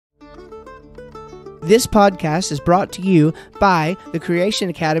This podcast is brought to you by the Creation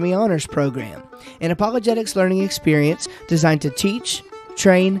Academy Honors Program, an apologetics learning experience designed to teach,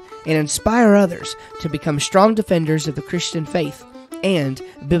 train, and inspire others to become strong defenders of the Christian faith and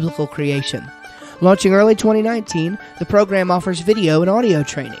biblical creation. Launching early 2019, the program offers video and audio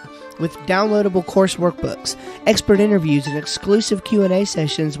training with downloadable course workbooks, expert interviews, and exclusive Q&A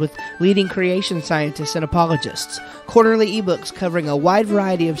sessions with leading creation scientists and apologists, quarterly ebooks covering a wide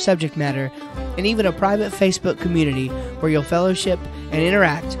variety of subject matter, and even a private Facebook community where you'll fellowship and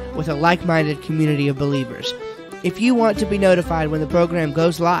interact with a like-minded community of believers. If you want to be notified when the program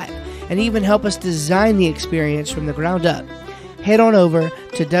goes live and even help us design the experience from the ground up, head on over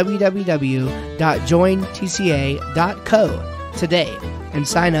to www.jointca.co today and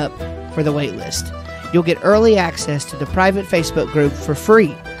sign up for the waitlist. You'll get early access to the private Facebook group for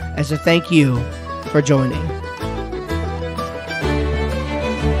free as a thank you for joining.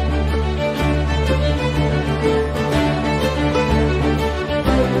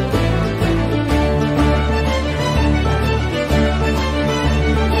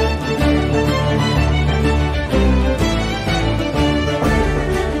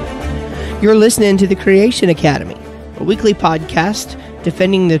 You're listening to the Creation Academy, a weekly podcast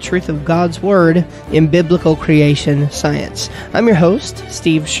defending the truth of God's Word in biblical creation science. I'm your host,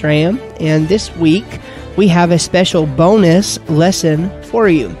 Steve Schramm, and this week we have a special bonus lesson for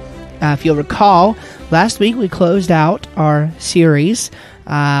you. If you'll recall, last week we closed out our series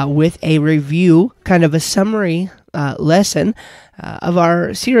with a review, kind of a summary lesson of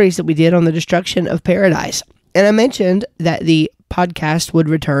our series that we did on the destruction of paradise. And I mentioned that the podcast would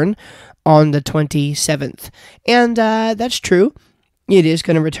return on the 27th. And that's true. It is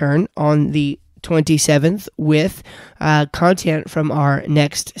going to return on the 27th with content from our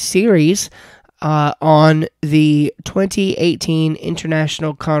next series on the 2018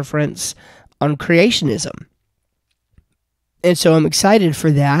 International Conference on Creationism. And so I'm excited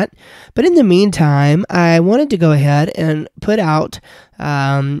for that. But in the meantime, I wanted to go ahead and put out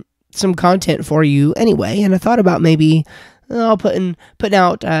some content for you anyway. And I thought about maybe putting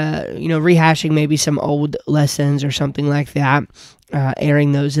out, rehashing maybe some old lessons or something like that,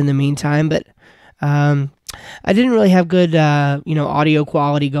 airing those in the meantime. But I didn't really have good, audio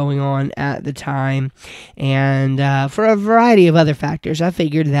quality going on at the time. And for a variety of other factors, I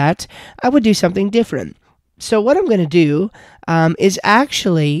figured that I would do something different. So what I'm going to do is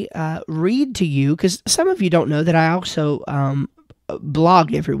actually read to you, because some of you don't know that I also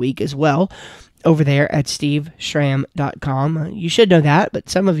blog every week as well, over there at steveschramm.com. You should know that, but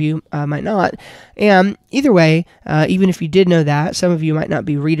some of you might not. And either way, even if you did know that, some of you might not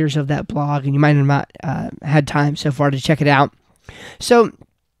be readers of that blog, and you might have not had time so far to check it out. So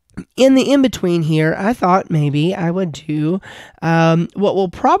in the in-between here, I thought maybe I would do what will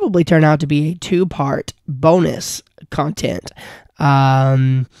probably turn out to be a two-part bonus content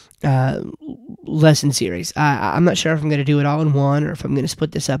lesson series. I'm not sure if I'm going to do it all in one or if I'm going to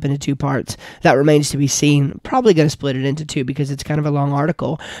split this up into two parts. That remains to be seen. Probably going to split it into two because it's kind of a long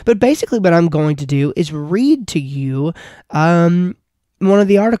article. But basically what I'm going to do is read to you one of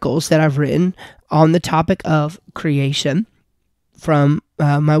the articles that I've written on the topic of creation from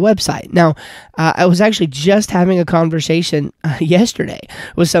my website. Now, I was actually just having a conversation yesterday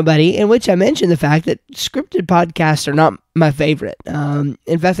with somebody in which I mentioned the fact that scripted podcasts are not my favorite.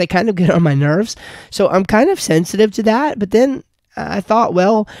 In fact, they kind of get on my nerves. So I'm kind of sensitive to that. But then I thought,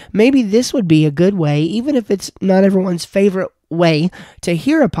 well, maybe this would be a good way, even if it's not everyone's favorite way to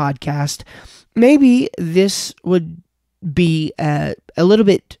hear a podcast, maybe this would be a little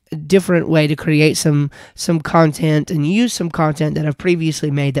bit different way to create some content and use some content that I've previously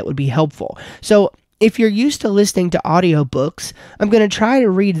made that would be helpful. So if you're used to listening to audiobooks, I'm going to try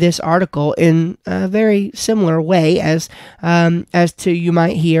to read this article in a very similar way as to you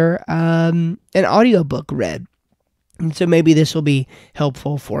might hear an audiobook read. And so maybe this will be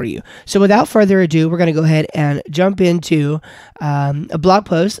helpful for you. So without further ado, we're going to go ahead and jump into a blog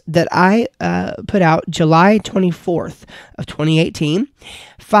post that I put out July 24th of 2018.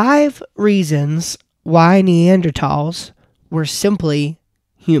 5 reasons why Neanderthals were simply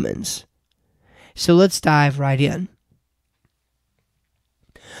humans. So let's dive right in.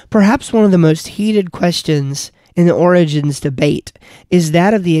 Perhaps one of the most heated questions in the origins debate is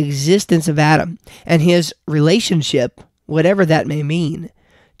that of the existence of Adam and his relationship, whatever that may mean,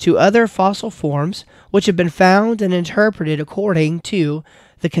 to other fossil forms which have been found and interpreted according to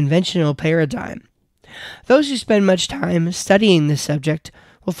the conventional paradigm. Those who spend much time studying this subject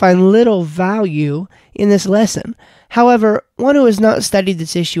will find little value in this lesson. However, one who has not studied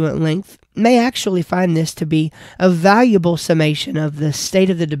this issue at length may actually find this to be a valuable summation of the state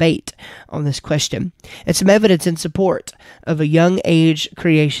of the debate on this question, and some evidence in support of a young age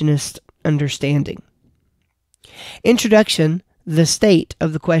creationist understanding. Introduction: the state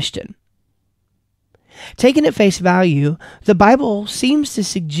of the question. Taken at face value, the Bible seems to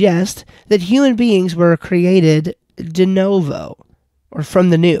suggest that human beings were created de novo, or from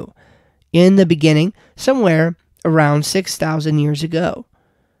the new, in the beginning, somewhere around 6,000 years ago.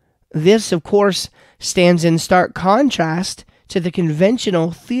 This, of course, stands in stark contrast to the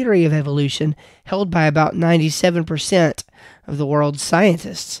conventional theory of evolution held by about 97% of the world's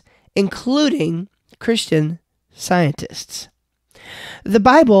scientists, including Christian scientists. The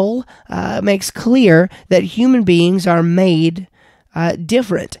Bible makes clear that human beings are made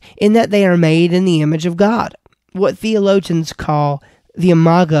different in that they are made in the image of God, what theologians call the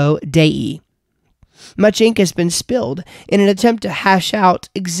imago Dei. Much ink has been spilled in an attempt to hash out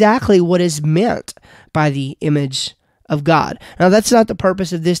exactly what is meant by the image of God. Now, that's not the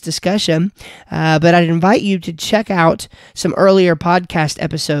purpose of this discussion, but I'd invite you to check out some earlier podcast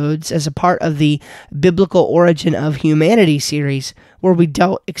episodes as a part of the Biblical Origin of Humanity series, where we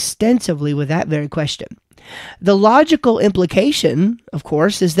dealt extensively with that very question. The logical implication, of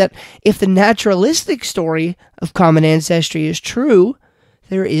course, is that if the naturalistic story of common ancestry is true,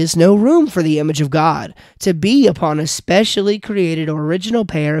 there is no room for the image of God to be upon a specially created original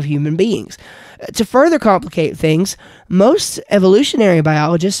pair of human beings. To further complicate things, most evolutionary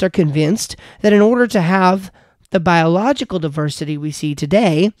biologists are convinced that in order to have the biological diversity we see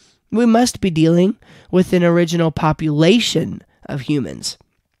today, we must be dealing with an original population of humans,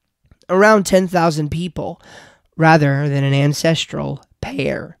 around 10,000 people, rather than an ancestral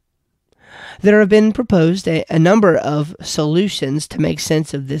pair. There have been proposed a number of solutions to make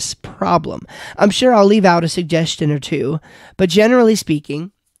sense of this problem. I'm sure I'll leave out a suggestion or two, but generally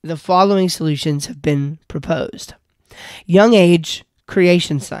speaking, the following solutions have been proposed. Young age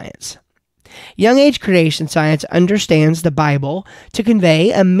creation science. Young age creation science understands the Bible to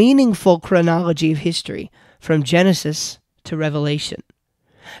convey a meaningful chronology of history from Genesis to Revelation.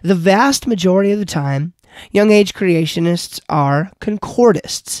 The vast majority of the time, young age creationists are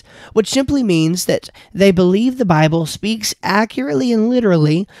concordists, which simply means that they believe the Bible speaks accurately and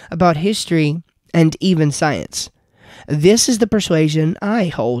literally about history and even science. This is the persuasion I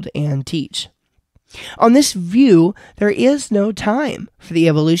hold and teach. On this view, there is no time for the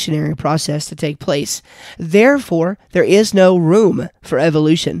evolutionary process to take place. Therefore, there is no room for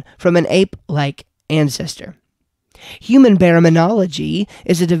evolution from an ape-like ancestor. Human baraminology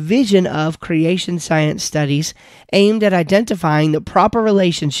is a division of creation science studies aimed at identifying the proper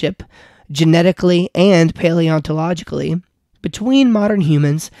relationship, genetically and paleontologically, between modern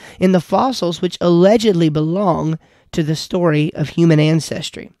humans and the fossils which allegedly belong to the story of human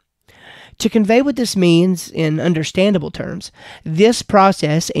ancestry. To convey what this means in understandable terms, this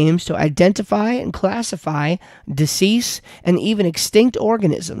process aims to identify and classify deceased and even extinct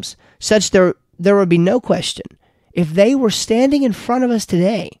organisms, such that there would be no question, if they were standing in front of us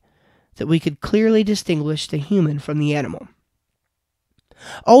today, that we could clearly distinguish the human from the animal.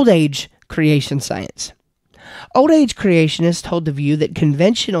 Old age creation science. Old age creationists hold the view that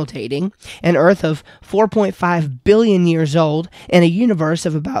conventional dating, an Earth of 4.5 billion years old and a universe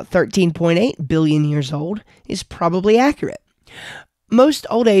of about 13.8 billion years old, is probably accurate. Most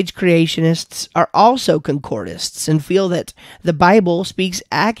old age creationists are also concordists and feel that the Bible speaks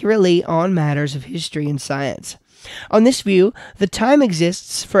accurately on matters of history and science. On this view, the time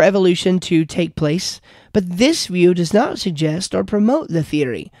exists for evolution to take place, but this view does not suggest or promote the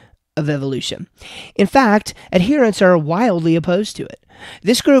theory of evolution. In fact, adherents are wildly opposed to it.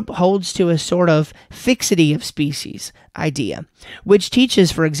 This group holds to a sort of fixity of species idea, which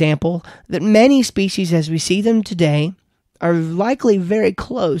teaches, for example, that many species as we see them today are likely very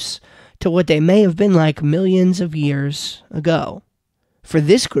close to what they may have been like millions of years ago. For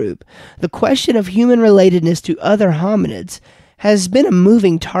this group, the question of human relatedness to other hominids has been a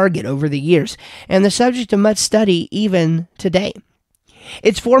moving target over the years, and the subject of much study even today.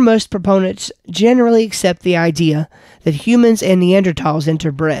 Its foremost proponents generally accept the idea that humans and Neanderthals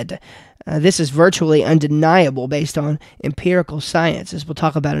interbred. This is virtually undeniable based on empirical science, as we'll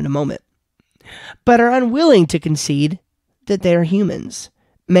talk about in a moment, but are unwilling to concede that they are humans,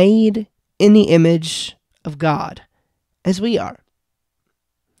 made in the image of God, as we are.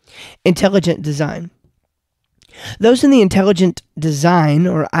 Intelligent design. Those in the intelligent design,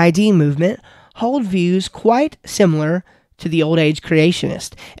 or ID movement, hold views quite similar to the old age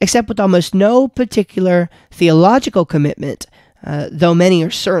creationist, except with almost no particular theological commitment, though many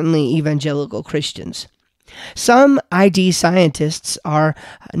are certainly evangelical Christians. Some ID scientists are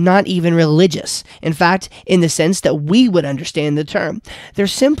not even religious. In fact, in the sense that we would understand the term, they're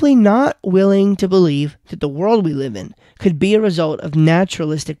simply not willing to believe that the world we live in could be a result of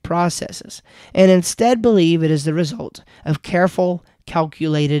naturalistic processes, and instead believe it is the result of careful,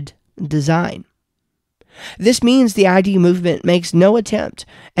 calculated design. This means the ID movement makes no attempt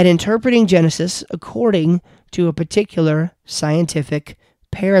at interpreting Genesis according to a particular scientific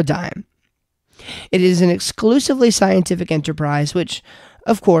paradigm. It is an exclusively scientific enterprise which,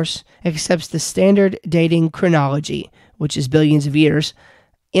 of course, accepts the standard dating chronology, which is billions of years,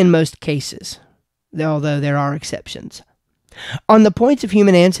 in most cases, although there are exceptions. On the point of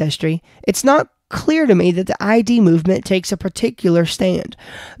human ancestry, it's not clear to me that the ID movement takes a particular stand,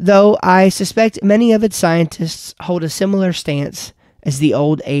 though I suspect many of its scientists hold a similar stance as the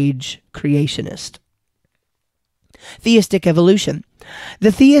old age creationist. Theistic evolution.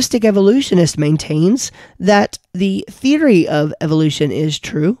 The theistic evolutionist maintains that the theory of evolution is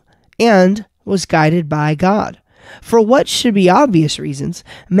true and was guided by God. For what should be obvious reasons,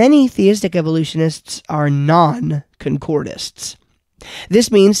 many theistic evolutionists are non-concordists.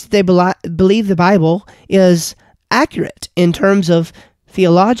 This means that they believe the Bible is accurate in terms of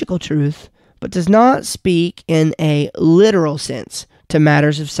theological truth, but does not speak in a literal sense to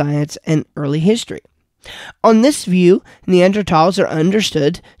matters of science and early history. On this view, Neanderthals are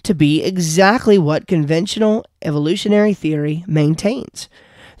understood to be exactly what conventional evolutionary theory maintains.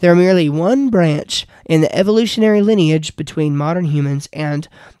 They are merely one branch in the evolutionary lineage between modern humans and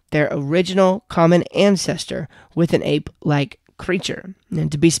their original common ancestor with an ape-like creature.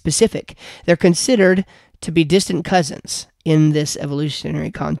 And to be specific, they're considered to be distant cousins in this evolutionary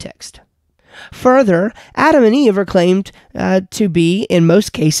context. Further, Adam and Eve are claimed to be, in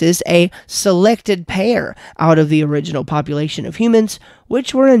most cases, a selected pair out of the original population of humans,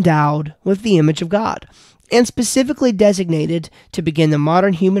 which were endowed with the image of God, and specifically designated to begin the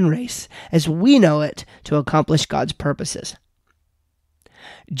modern human race as we know it to accomplish God's purposes.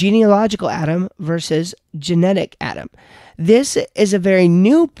 Genealogical Adam versus genetic Adam. This is a very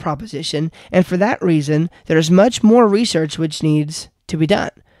new proposition, and for that reason, there is much more research which needs to be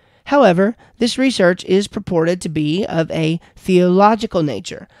done. However, this research is purported to be of a theological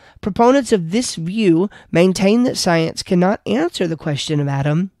nature. Proponents of this view maintain that science cannot answer the question of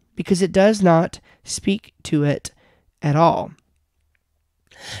Adam because it does not speak to it at all.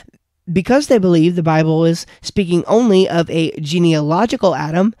 Because they believe the Bible is speaking only of a genealogical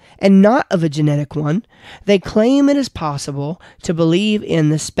Adam and not of a genetic one, they claim it is possible to believe in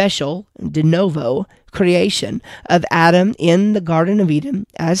the special, de novo, creation of Adam in the Garden of Eden,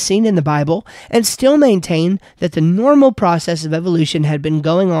 as seen in the Bible, and still maintain that the normal process of evolution had been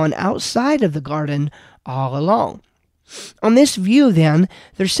going on outside of the garden all along. On this view, then,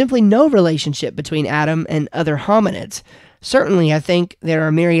 there's simply no relationship between Adam and other hominids. Certainly, I think there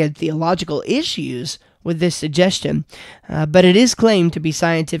are myriad theological issues with this suggestion, but it is claimed to be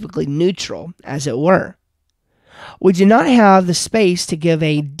scientifically neutral, as it were. We do not have the space to give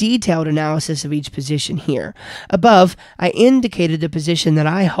a detailed analysis of each position here. Above, I indicated the position that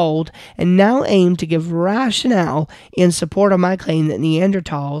I hold, and now aim to give rationale in support of my claim that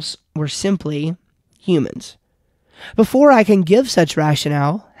Neanderthals were simply humans. Before I can give such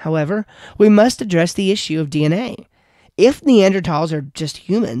rationale, however, we must address the issue of DNA. If Neanderthals are just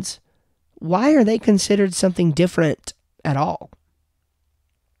humans, why are they considered something different at all?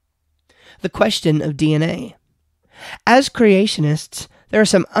 The question of DNA. As creationists, there are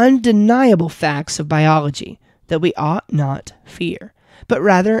some undeniable facts of biology that we ought not fear, but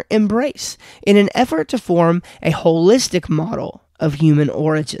rather embrace in an effort to form a holistic model of human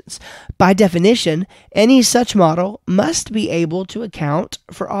origins. By definition, any such model must be able to account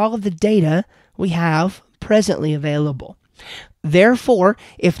for all of the data we have presently available. Therefore,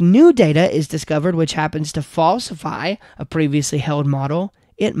 if new data is discovered which happens to falsify a previously held model,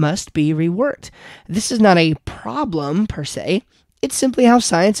 it must be reworked. This is not a problem per se, it's simply how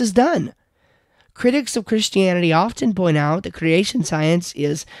science is done. Critics of Christianity often point out that creation science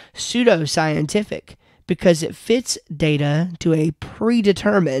is pseudo-scientific because it fits data to a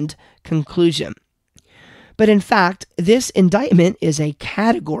predetermined conclusion. But in fact, this indictment is a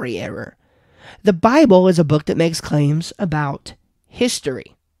category error. The Bible is a book that makes claims about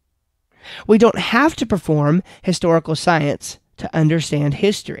history. We don't have to perform historical science to understand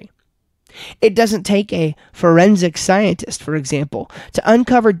history. It doesn't take a forensic scientist, for example, to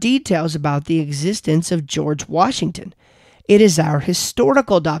uncover details about the existence of George Washington. It is our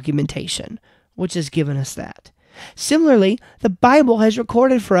historical documentation which has given us that. Similarly, the Bible has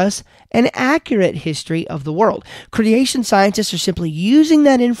recorded for us an accurate history of the world. Creation scientists are simply using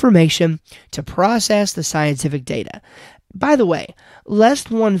that information to process the scientific data. By the way, lest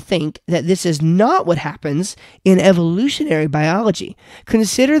one think that this is not what happens in evolutionary biology,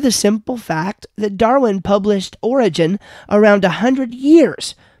 consider the simple fact that Darwin published Origin around 100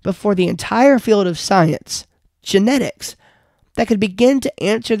 years before the entire field of science, genetics, that could begin to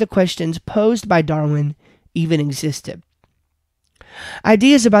answer the questions posed by Darwin even existed.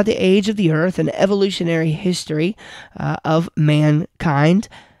 Ideas about the age of the earth and evolutionary history of mankind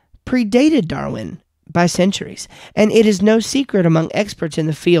predated Darwin by centuries, and it is no secret among experts in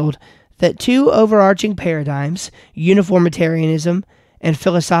the field that two overarching paradigms, uniformitarianism and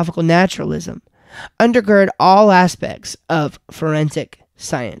philosophical naturalism, undergird all aspects of forensic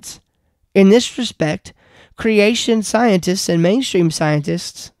science. In this respect, creation scientists and mainstream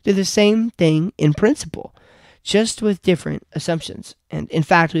scientists do the same thing in principle, just with different assumptions. And in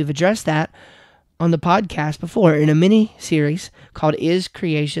fact, we've addressed that on the podcast before in a mini-series called Is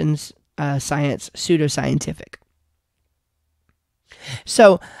Creation's Science Pseudoscientific?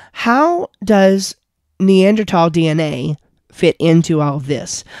 So, how does Neanderthal DNA fit into all of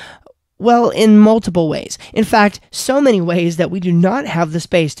this? Well, in multiple ways. In fact, so many ways that we do not have the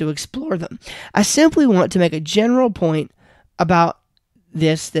space to explore them. I simply want to make a general point about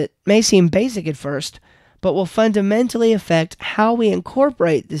this that may seem basic at first, but will fundamentally affect how we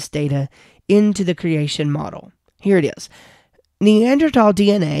incorporate this data into the creation model. Here it is. Neanderthal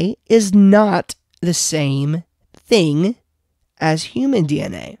DNA is not the same thing as human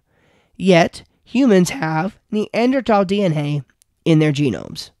DNA, yet humans have Neanderthal DNA in their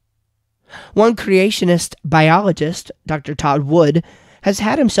genomes. One creationist biologist, Dr. Todd Wood, has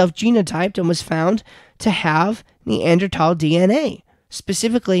had himself genotyped and was found to have Neanderthal DNA,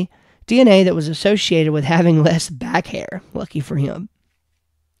 specifically DNA that was associated with having less back hair. Lucky for him.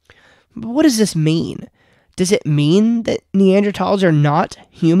 But what does this mean? Does it mean that Neanderthals are not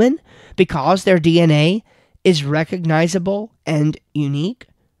human because their DNA is recognizable and unique?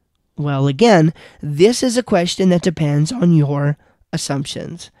 Well, again, this is a question that depends on your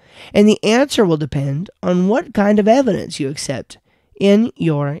assumptions, and the answer will depend on what kind of evidence you accept in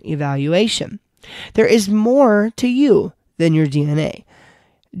your evaluation. There is more to you than your DNA.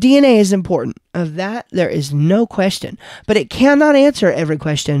 DNA is important. Of that, there is no question, but it cannot answer every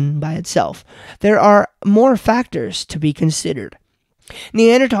question by itself. There are more factors to be considered.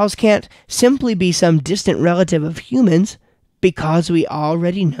 Neanderthals can't simply be some distant relative of humans because we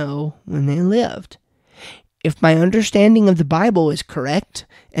already know when they lived. If my understanding of the Bible is correct,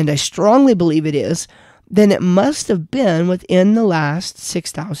 and I strongly believe it is, then it must have been within the last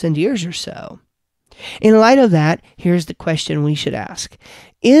 6,000 years or so. In light of that, here's the question we should ask.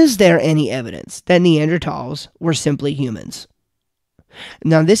 Is there any evidence that Neanderthals were simply humans?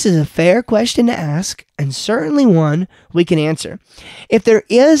 Now, this is a fair question to ask, and certainly one we can answer. If there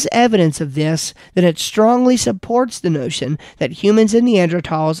is evidence of this, then it strongly supports the notion that humans and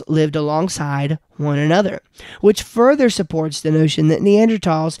Neanderthals lived alongside one another, which further supports the notion that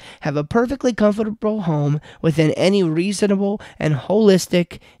Neanderthals have a perfectly comfortable home within any reasonable and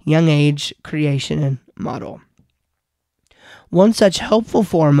holistic young-age creation model. One such helpful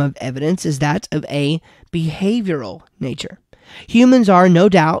form of evidence is that of a behavioral nature. Humans are no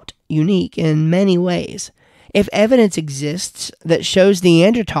doubt unique in many ways. If evidence exists that shows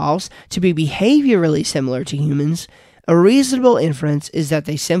Neanderthals to be behaviorally similar to humans, a reasonable inference is that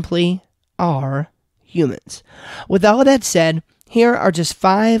they simply are humans. With all that said, here are just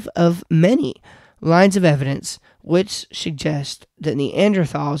 5 of many lines of evidence which suggest that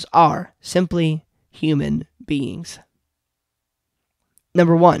Neanderthals are simply human beings.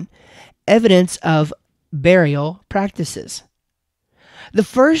 Number 1, evidence of burial practices. The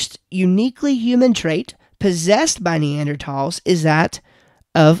first uniquely human trait possessed by Neanderthals is that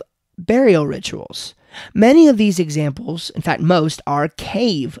of burial rituals. Many of these examples, in fact most, are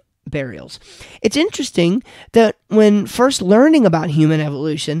cave burials. It's interesting that when first learning about human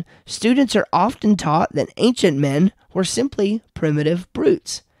evolution, students are often taught that ancient men were simply primitive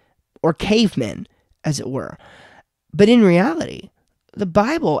brutes, or cavemen, as it were. But in reality, the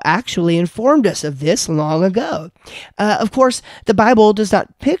Bible actually informed us of this long ago. Of course, the Bible does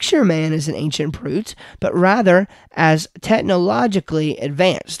not picture man as an ancient brute, but rather as technologically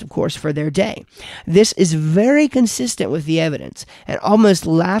advanced, of course, for their day. This is very consistent with the evidence, and almost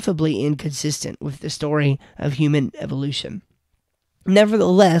laughably inconsistent with the story of human evolution.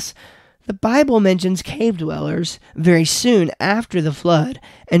 Nevertheless, the Bible mentions cave dwellers very soon after the flood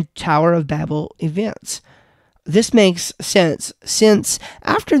and Tower of Babel events. This makes sense since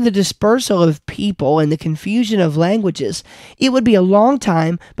after the dispersal of people and the confusion of languages, it would be a long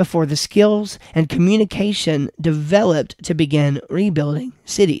time before the skills and communication developed to begin rebuilding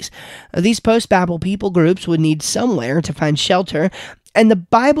cities. These post-Babel people groups would need somewhere to find shelter, and the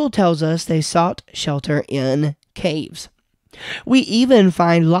Bible tells us they sought shelter in caves. We even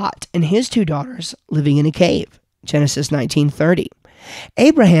find Lot and his two daughters living in a cave, Genesis 19:30.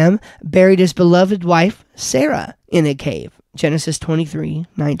 Abraham buried his beloved wife Sarah in a cave, Genesis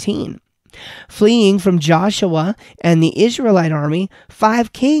 23:19. Fleeing from Joshua and the Israelite army,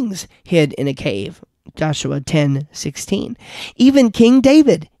 5 kings hid in a cave, Joshua 10:16. Even King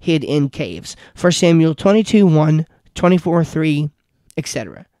David hid in caves, 1 Samuel 22:1, 24:3,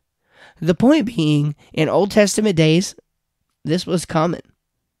 etc. The point being, in Old Testament days, this was common.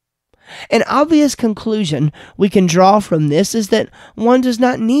 An obvious conclusion we can draw from this is that one does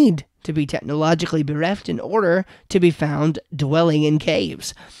not need to be technologically bereft in order to be found dwelling in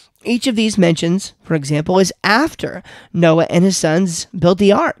caves. Each of these mentions, for example, is after Noah and his sons built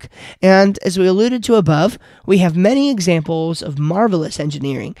the ark. And as we alluded to above, we have many examples of marvelous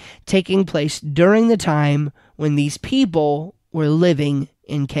engineering taking place during the time when these people were living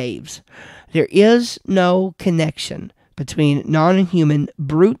in caves. There is no connection between non-human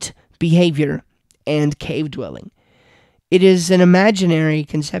brute behavior and cave dwelling. It is an imaginary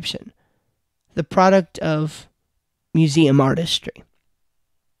conception, the product of museum artistry.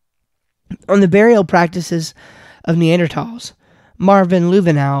 On the burial practices of Neanderthals, Marvin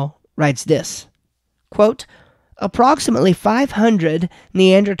Lubenow writes this, quote, approximately 500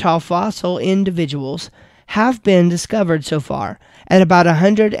 Neanderthal fossil individuals have been discovered so far at about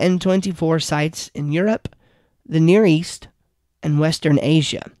 124 sites in Europe, the Near East, and Western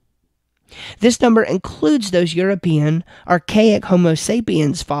Asia. This number includes those European archaic Homo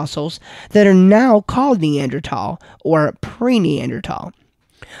sapiens fossils that are now called Neanderthal or pre-Neanderthal.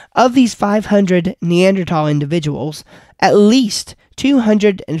 Of these 500 Neanderthal individuals, at least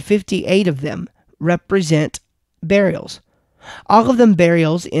 258 of them represent burials. All of them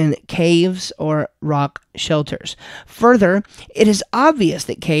burials in caves or rock shelters. Further, it is obvious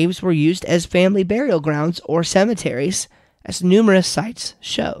that caves were used as family burial grounds or cemeteries, as numerous sites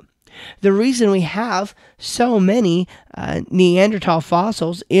show. The reason we have so many Neanderthal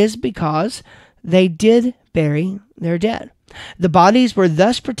fossils is because they did bury their dead. The bodies were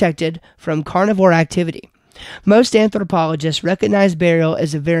thus protected from carnivore activity. Most anthropologists recognize burial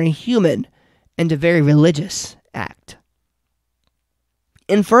as a very human and a very religious act.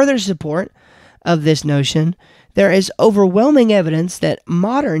 In further support of this notion, there is overwhelming evidence that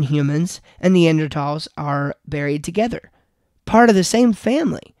modern humans and Neanderthals are buried together, part of the same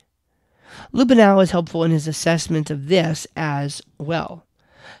family. Lubenow is helpful in his assessment of this as well.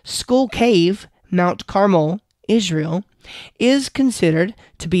 Skull Cave, Mount Carmel, Israel, is considered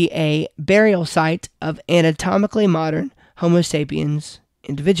to be a burial site of anatomically modern Homo sapiens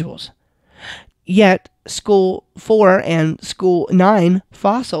individuals. Yet, Skull 4 and Skull 9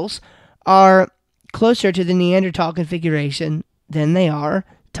 fossils are closer to the Neanderthal configuration than they are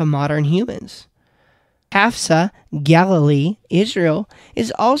to modern humans. Hafsa, Galilee, Israel,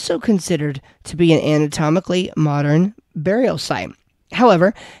 is also considered to be an anatomically modern burial site.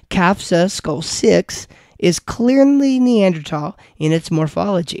 However, Hafsa Skull 6 is clearly Neanderthal in its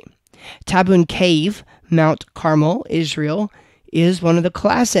morphology. Tabun Cave, Mount Carmel, Israel, is one of the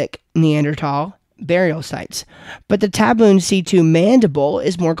classic Neanderthal burial sites, but the Tabun C2 mandible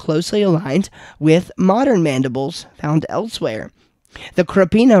is more closely aligned with modern mandibles found elsewhere. The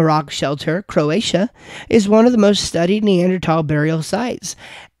Krapina rock shelter, Croatia, is one of the most studied Neanderthal burial sites.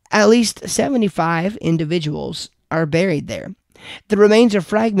 At least 75 individuals are buried there. The remains are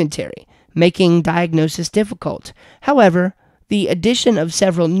fragmentary, making diagnosis difficult. However, the addition of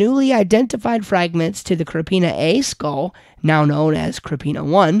several newly identified fragments to the Krapina A skull, now known as Krapina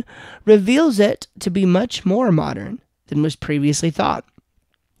 1, reveals it to be much more modern than was previously thought,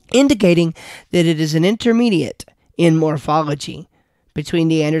 indicating that it is an intermediate in morphology between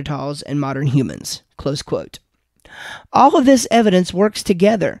Neanderthals and modern humans. Close quote. All of this evidence works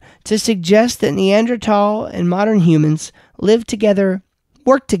together to suggest that Neanderthal and modern humans lived together,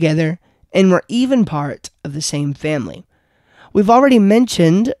 worked together, and were even part of the same family. We've already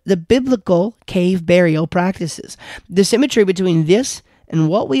mentioned the biblical cave burial practices. The symmetry between this and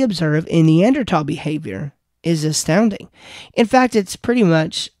what we observe in Neanderthal behavior is astounding. In fact, it's pretty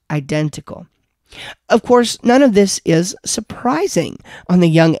much identical. Of course, none of this is surprising on the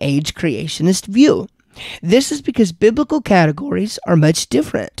young age creationist view. This is because biblical categories are much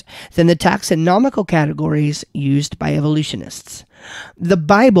different than the taxonomical categories used by evolutionists. The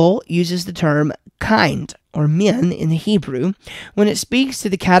Bible uses the term kind or men in the Hebrew, when it speaks to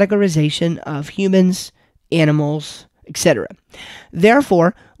the categorization of humans, animals, etc.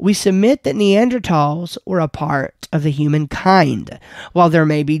 Therefore, we submit that Neanderthals were a part of the humankind. While there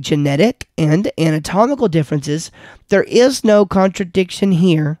may be genetic and anatomical differences, there is no contradiction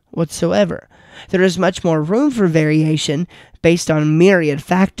here whatsoever. There is much more room for variation based on myriad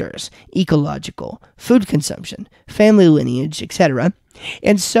factors: ecological, food consumption, family lineage, etc.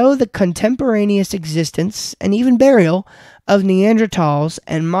 And so the contemporaneous existence and even burial of Neanderthals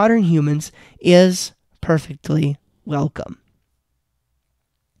and modern humans is perfectly welcome.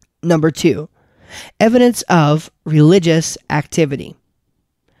 Number 2, evidence of religious activity.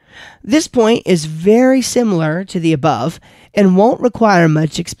 This point is very similar to the above and won't require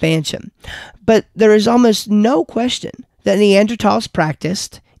much expansion, but there is almost no question that Neanderthals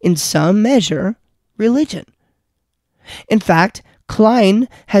practiced, in some measure, religion. In fact, Klein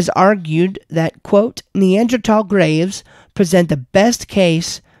has argued that, quote, Neanderthal graves present the best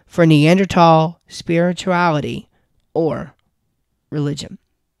case for Neanderthal spirituality or religion.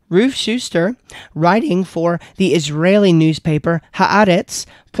 Ruth Schuster, writing for the Israeli newspaper Haaretz,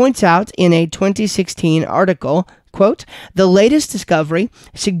 points out in a 2016 article, quote, the latest discovery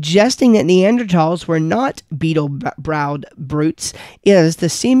suggesting that Neanderthals were not beetle-browed brutes is the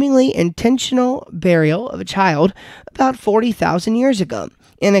seemingly intentional burial of a child about 40,000 years ago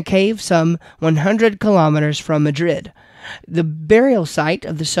in a cave some 100 kilometers from Madrid. The burial site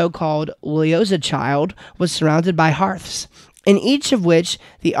of the so-called Loyosa child was surrounded by hearths, in each of which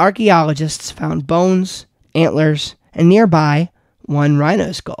the archaeologists found bones, antlers, and nearby one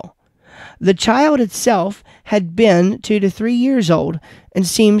rhino skull. The child itself had been 2 to 3 years old and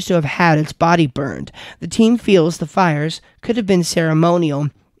seems to have had its body burned. The team feels the fires could have been ceremonial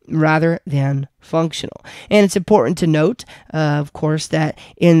rather than functional. And it's important to note, of course, that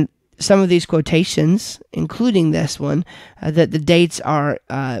in some of these quotations, including this one, that the dates are,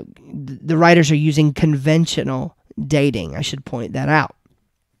 the writers are using conventional dating. I should point that out.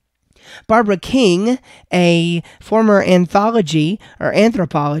 Barbara King, a former anthropology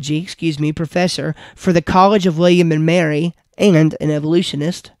professor for the College of William and Mary and an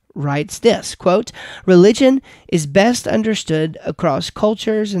evolutionist, writes this, quote, religion is best understood across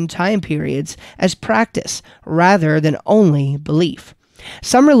cultures and time periods as practice rather than only belief.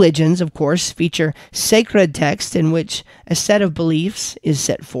 Some religions, of course, feature sacred texts in which a set of beliefs is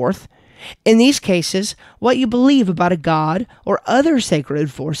set forth. In these cases, what you believe about a god or other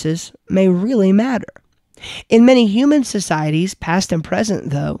sacred forces may really matter. In many human societies, past and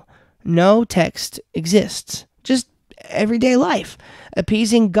present, though, no text exists. Just everyday life,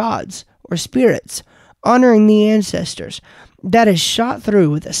 appeasing gods or spirits, honoring the ancestors, that is shot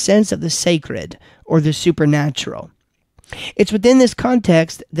through with a sense of the sacred or the supernatural. It's within this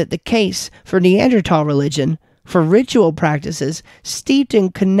context that the case for Neanderthal religion, for ritual practices steeped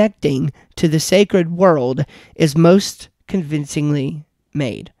in connecting to the sacred world, is most convincingly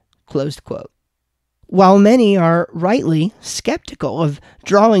made. Closed quote. While many are rightly skeptical of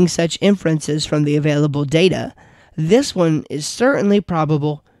drawing such inferences from the available data, this one is certainly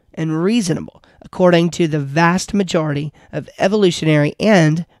probable and reasonable, according to the vast majority of evolutionary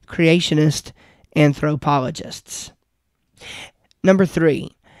and creationist anthropologists. Number 3,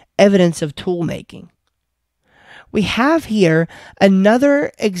 evidence of tool making. We have here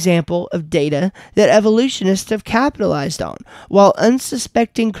another example of data that evolutionists have capitalized on, while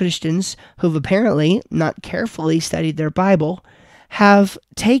unsuspecting Christians who've apparently not carefully studied their Bible have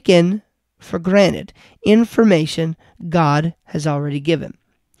taken for granted information God has already given.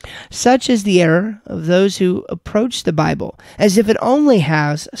 Such is the error of those who approach the Bible as if it only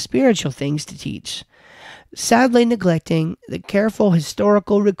has spiritual things to teach, sadly neglecting the careful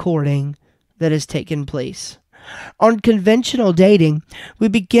historical recording that has taken place. On conventional dating, we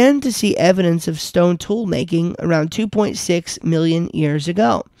begin to see evidence of stone tool making around 2.6 million years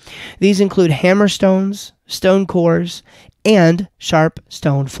ago. These include hammerstones, stone cores, and sharp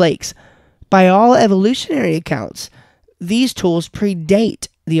stone flakes. By all evolutionary accounts, these tools predate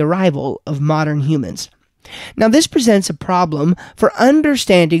the arrival of modern humans. Now, this presents a problem for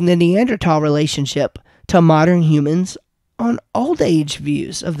understanding the Neanderthal relationship to modern humans on old age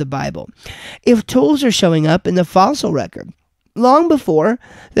views of the Bible. If tools are showing up in the fossil record long before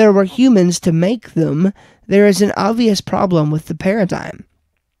there were humans to make them, there is an obvious problem with the paradigm.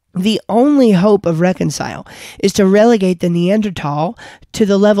 The only hope of reconcile is to relegate the Neanderthal to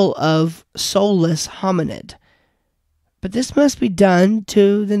the level of soulless hominid. But this must be done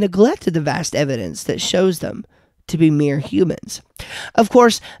to the neglect of the vast evidence that shows them to be mere humans. Of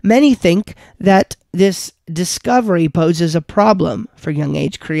course, many think that this discovery poses a problem for young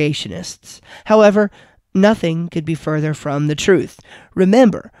age creationists. However, Nothing could be further from the truth.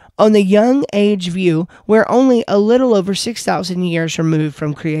 Remember, on the young age view, we're only a little over 6,000 years removed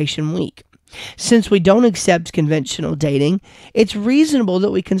from creation week. Since we don't accept conventional dating, it's reasonable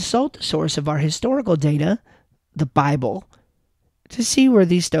that we consult the source of our historical data, the Bible, to see where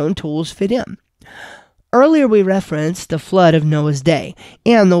these stone tools fit in. Earlier we referenced the flood of Noah's day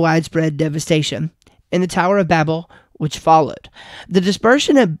and the widespread devastation in the Tower of Babel which followed. The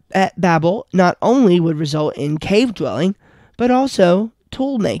dispersion at Babel not only would result in cave dwelling, but also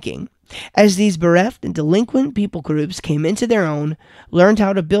tool making, as these bereft and delinquent people groups came into their own, learned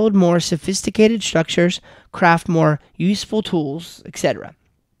how to build more sophisticated structures, craft more useful tools, etc.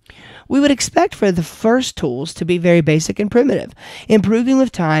 We would expect for the first tools to be very basic and primitive, improving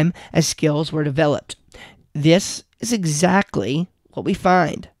with time as skills were developed. This is exactly what we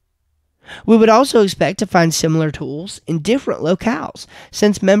find. We would also expect to find similar tools in different locales,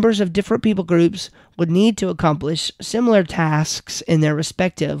 since members of different people groups would need to accomplish similar tasks in their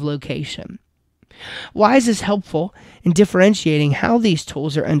respective location. Why is this helpful in differentiating how these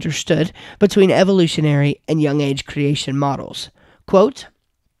tools are understood between evolutionary and young age creation models? Quote,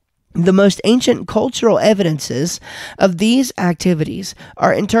 "The most ancient cultural evidences of these activities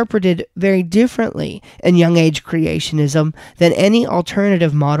are interpreted very differently in young age creationism than any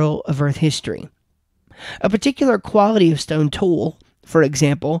alternative model of Earth history. A particular quality of stone tool, for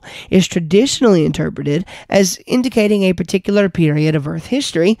example, is traditionally interpreted as indicating a particular period of Earth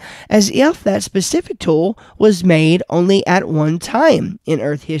history, as if that specific tool was made only at one time in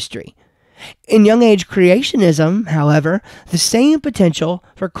Earth history. In young age creationism, however, the same potential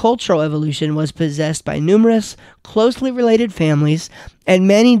for cultural evolution was possessed by numerous, closely related families at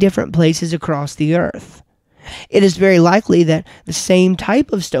many different places across the earth. It is very likely that the same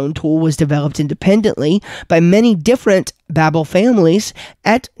type of stone tool was developed independently by many different Babel families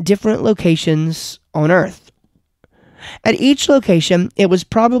at different locations on Earth. At each location, it was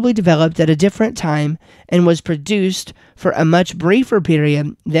probably developed at a different time and was produced for a much briefer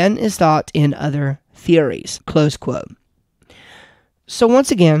period than is thought in other theories." Close quote. So once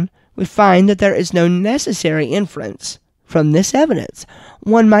again, we find that there is no necessary inference from this evidence.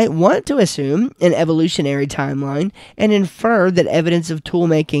 One might want to assume an evolutionary timeline and infer that evidence of tool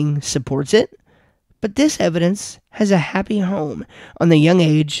making supports it, but this evidence has a happy home on the young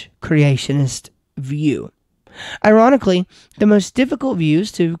age creationist view. Ironically, the most difficult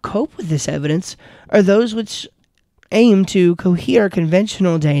views to cope with this evidence are those which aim to cohere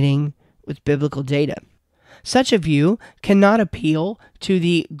conventional dating with biblical data. Such a view cannot appeal to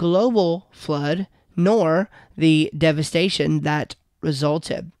the global flood nor the devastation that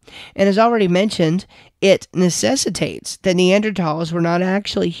resulted. And as already mentioned, it necessitates that Neanderthals were not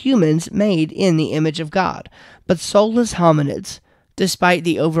actually humans made in the image of God, but soulless hominids, despite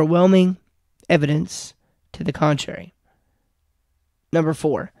the overwhelming evidence to the contrary. Number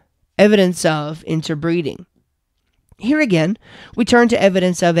 4, evidence of interbreeding. Here again, we turn to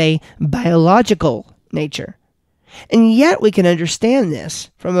evidence of a biological nature, and yet we can understand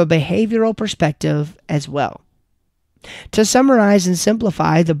this from a behavioral perspective as well. To summarize and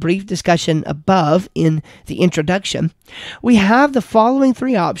simplify the brief discussion above in the introduction, we have the following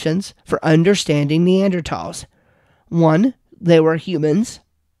 3 options for understanding Neanderthals. 1, they were humans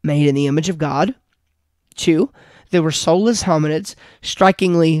made in the image of God. 2, they were soulless hominids,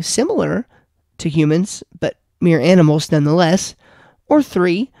 strikingly similar to humans, but mere animals nonetheless. Or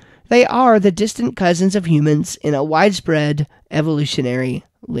 3, they are the distant cousins of humans in a widespread evolutionary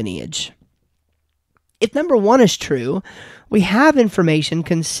lineage. If number 1 is true, we have information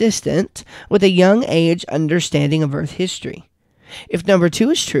consistent with a young age understanding of Earth history. If number 2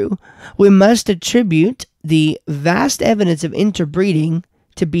 is true, we must attribute the vast evidence of interbreeding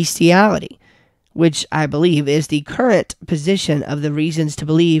to bestiality, which I believe is the current position of the Reasons to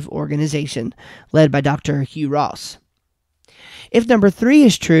Believe organization, led by Dr. Hugh Ross. If number 3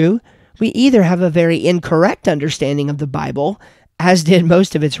 is true, we either have a very incorrect understanding of the Bible, as did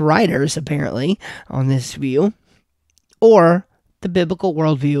most of its writers, apparently, on this view, or the biblical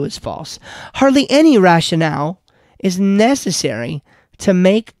worldview is false. Hardly any rationale is necessary to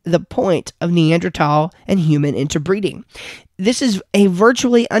make the point of Neanderthal and human interbreeding. This is a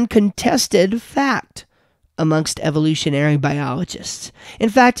virtually uncontested fact amongst evolutionary biologists. In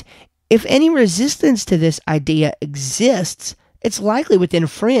fact, if any resistance to this idea exists, it's likely within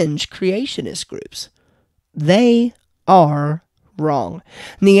fringe creationist groups. They are wrong.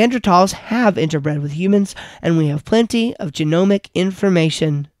 Neanderthals have interbred with humans, and we have plenty of genomic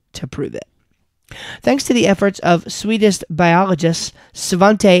information to prove it. Thanks to the efforts of Swedish biologist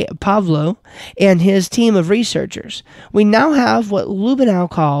Svante Pavlo and his team of researchers, we now have what Lubenow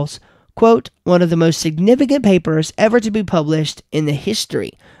calls, quote, one of the most significant papers ever to be published in the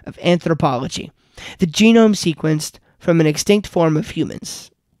history of anthropology. The genome sequenced from an extinct form of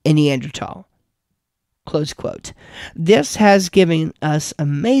humans, a Neanderthal. Close quote. This has given us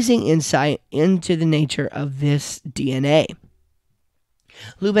amazing insight into the nature of this DNA.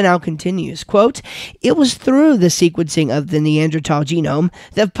 Lubenow continues, quote, it was through the sequencing of the Neanderthal genome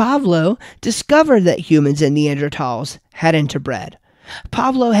that Pavlo discovered that humans and Neanderthals had interbred.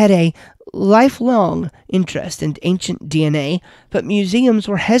 Pavlo had a lifelong interest in ancient DNA, but museums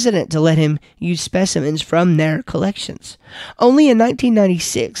were hesitant to let him use specimens from their collections. Only in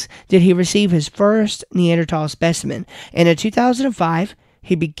 1996 did he receive his first Neanderthal specimen, and in 2005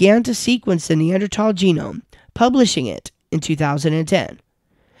 he began to sequence the Neanderthal genome, publishing it in 2010.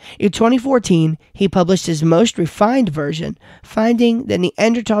 In 2014, he published his most refined version, finding that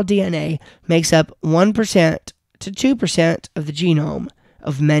Neanderthal DNA makes up 1% to 2% of the genome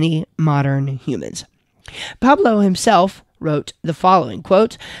of many modern humans. Pablo himself wrote the following,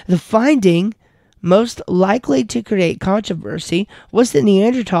 quote, the finding most likely to create controversy was that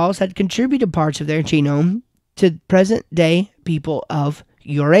Neanderthals had contributed parts of their genome to present-day people of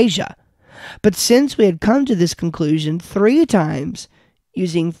Eurasia. But since we had come to this conclusion 3 times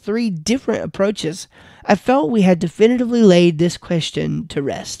using 3 different approaches, I felt we had definitively laid this question to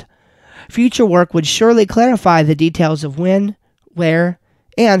rest. Future work would surely clarify the details of when, where,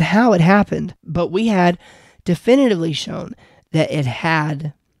 and how it happened, but we had definitively shown that it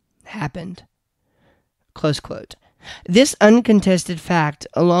had happened. Close quote. This uncontested fact,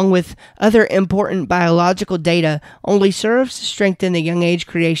 along with other important biological data, only serves to strengthen the young age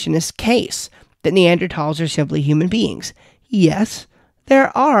creationist case that Neanderthals are simply human beings. Yes,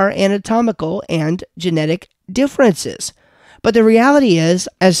 there are anatomical and genetic differences, but the reality is,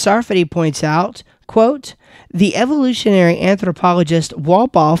 as Sarfati points out, quote, the evolutionary anthropologist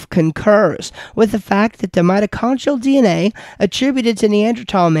Walpoff concurs with the fact that the mitochondrial DNA attributed to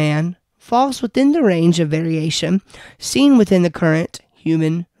Neanderthal man falls within the range of variation seen within the current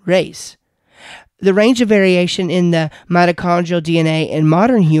human race. The range of variation in the mitochondrial DNA in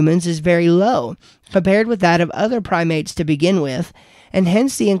modern humans is very low compared with that of other primates to begin with, and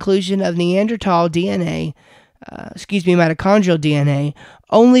hence the inclusion of Neanderthal DNA, mitochondrial DNA,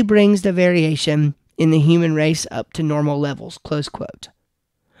 only brings the variation in the human race up to normal levels, close quote.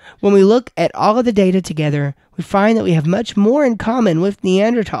 When we look at all of the data together, we find that we have much more in common with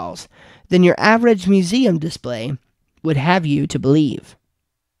Neanderthals than your average museum display would have you to believe.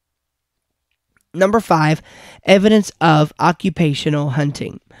 Number 5, evidence of occupational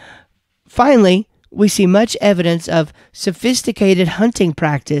hunting. Finally, we see much evidence of sophisticated hunting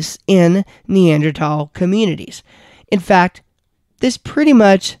practice in Neanderthal communities. In fact, this pretty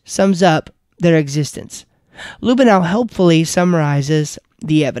much sums up their existence. Lubenow helpfully summarizes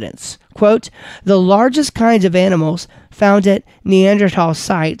the evidence. Quote, the largest kinds of animals found at Neanderthal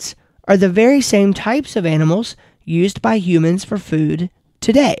sites are the very same types of animals used by humans for food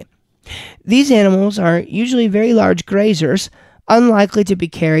today. These animals are usually very large grazers, unlikely to be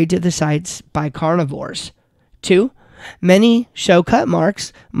carried to the sites by carnivores. 2. Many show cut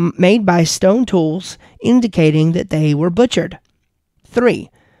marks made by stone tools indicating that they were butchered.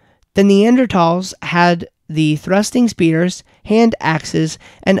 3. The Neanderthals had the thrusting spears, hand axes,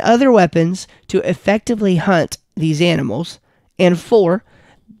 and other weapons to effectively hunt these animals. And 4.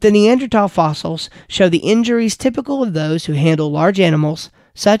 The Neanderthal fossils show the injuries typical of those who handle large animals,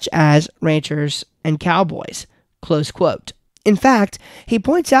 such as ranchers and cowboys. Close quote. In fact, he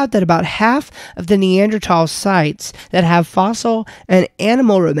points out that about half of the Neanderthal sites that have fossil and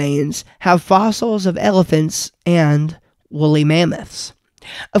animal remains have fossils of elephants and woolly mammoths.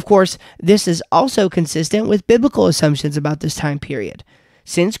 Of course, this is also consistent with biblical assumptions about this time period.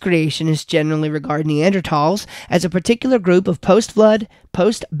 Since creationists generally regard Neanderthals as a particular group of post-flood,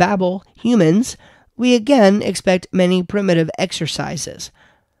 post-Babel humans, we again expect many primitive exercises.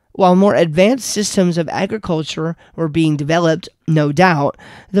 While more advanced systems of agriculture were being developed, no doubt,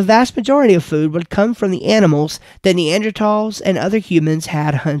 the vast majority of food would come from the animals that Neanderthals and other humans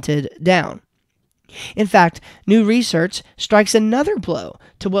had hunted down. In fact, new research strikes another blow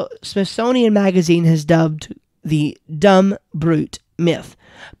to what Smithsonian Magazine has dubbed the dumb brute myth,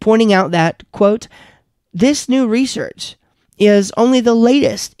 pointing out that, quote, this new research is only the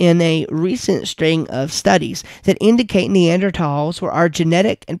latest in a recent string of studies that indicate Neanderthals were our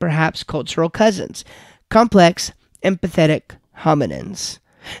genetic and perhaps cultural cousins, complex, empathetic hominins.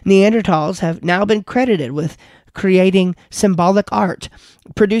 Neanderthals have now been credited with creating symbolic art,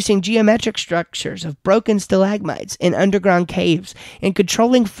 producing geometric structures of broken stalagmites in underground caves, and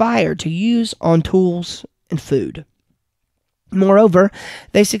controlling fire to use on tools and food. Moreover,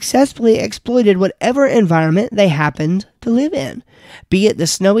 they successfully exploited whatever environment they happened to live in, be it the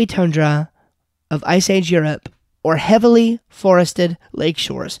snowy tundra of Ice Age Europe or heavily forested lake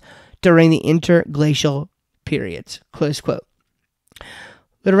shores during the interglacial periods. Close quote.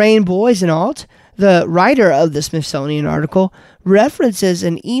 Lorraine Boisinault, the writer of the Smithsonian article, references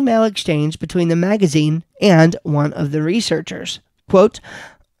an email exchange between the magazine and one of the researchers. Quote,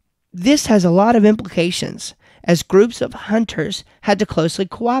 "This has a lot of implications, as groups of hunters had to closely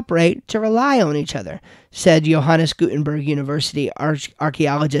cooperate to rely on each other," said Johannes Gutenberg University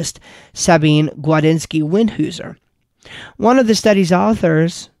archaeologist Sabine Gwadinski-Windhuser, one of the study's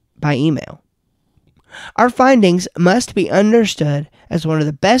authors, by email. "Our findings must be understood as one of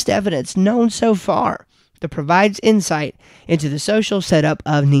the best evidence known so far that provides insight into the social setup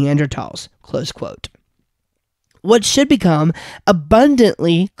of Neanderthals." Close quote. What should become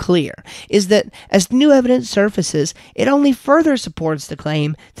abundantly clear is that as new evidence surfaces, it only further supports the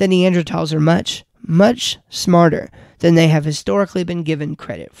claim that Neanderthals are much, much smarter than they have historically been given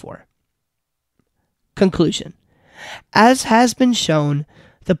credit for. Conclusion. As has been shown,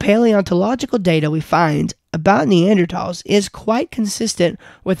 the paleontological data we find about Neanderthals is quite consistent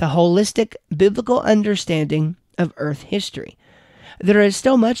with a holistic biblical understanding of Earth history. There is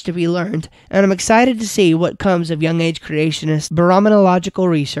still much to be learned, and I'm excited to see what comes of young-age creationist baromenological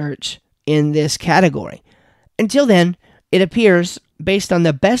research in this category. Until then, it appears, based on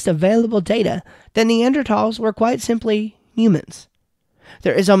the best available data, that Neanderthals were quite simply humans.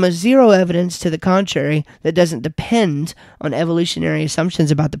 There is almost zero evidence to the contrary that doesn't depend on evolutionary assumptions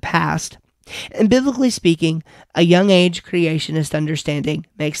about the past. And biblically speaking, a young-age creationist understanding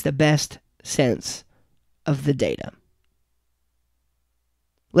makes the best sense of the data.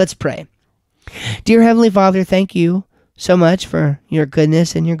 Let's pray. Dear Heavenly Father, thank you so much for your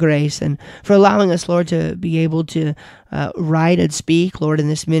goodness and your grace, and for allowing us, Lord, to be able to write and speak, Lord, in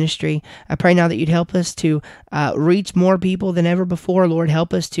this ministry. I pray now that you'd help us to reach more people than ever before. Lord,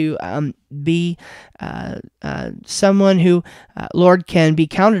 help us to be someone who, Lord, can be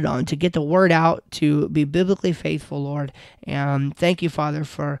counted on to get the word out, to be biblically faithful, Lord. And thank you, Father,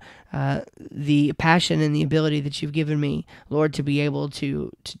 for the passion and the ability that you've given me, Lord, to be able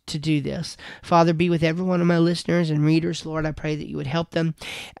to do this. Father, be with every one of my listeners and readers, Lord. I pray that you would help them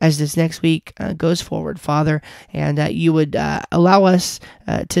as this next week goes forward, Father, and you would allow us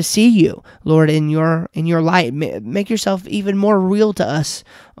to see you, Lord, in your light. Make yourself even more real to us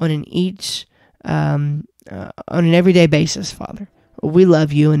on an everyday basis, Father. We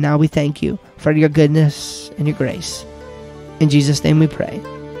love you, and now we thank you for your goodness and your grace. In Jesus' name we pray.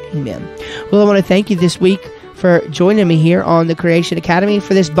 Amen. Well, I want to thank you this week for joining me here on the Creation Academy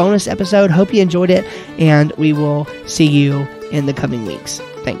for this bonus episode. Hope you enjoyed it, and we will see you in the coming weeks.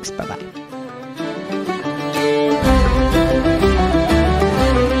 Thanks. Bye-bye.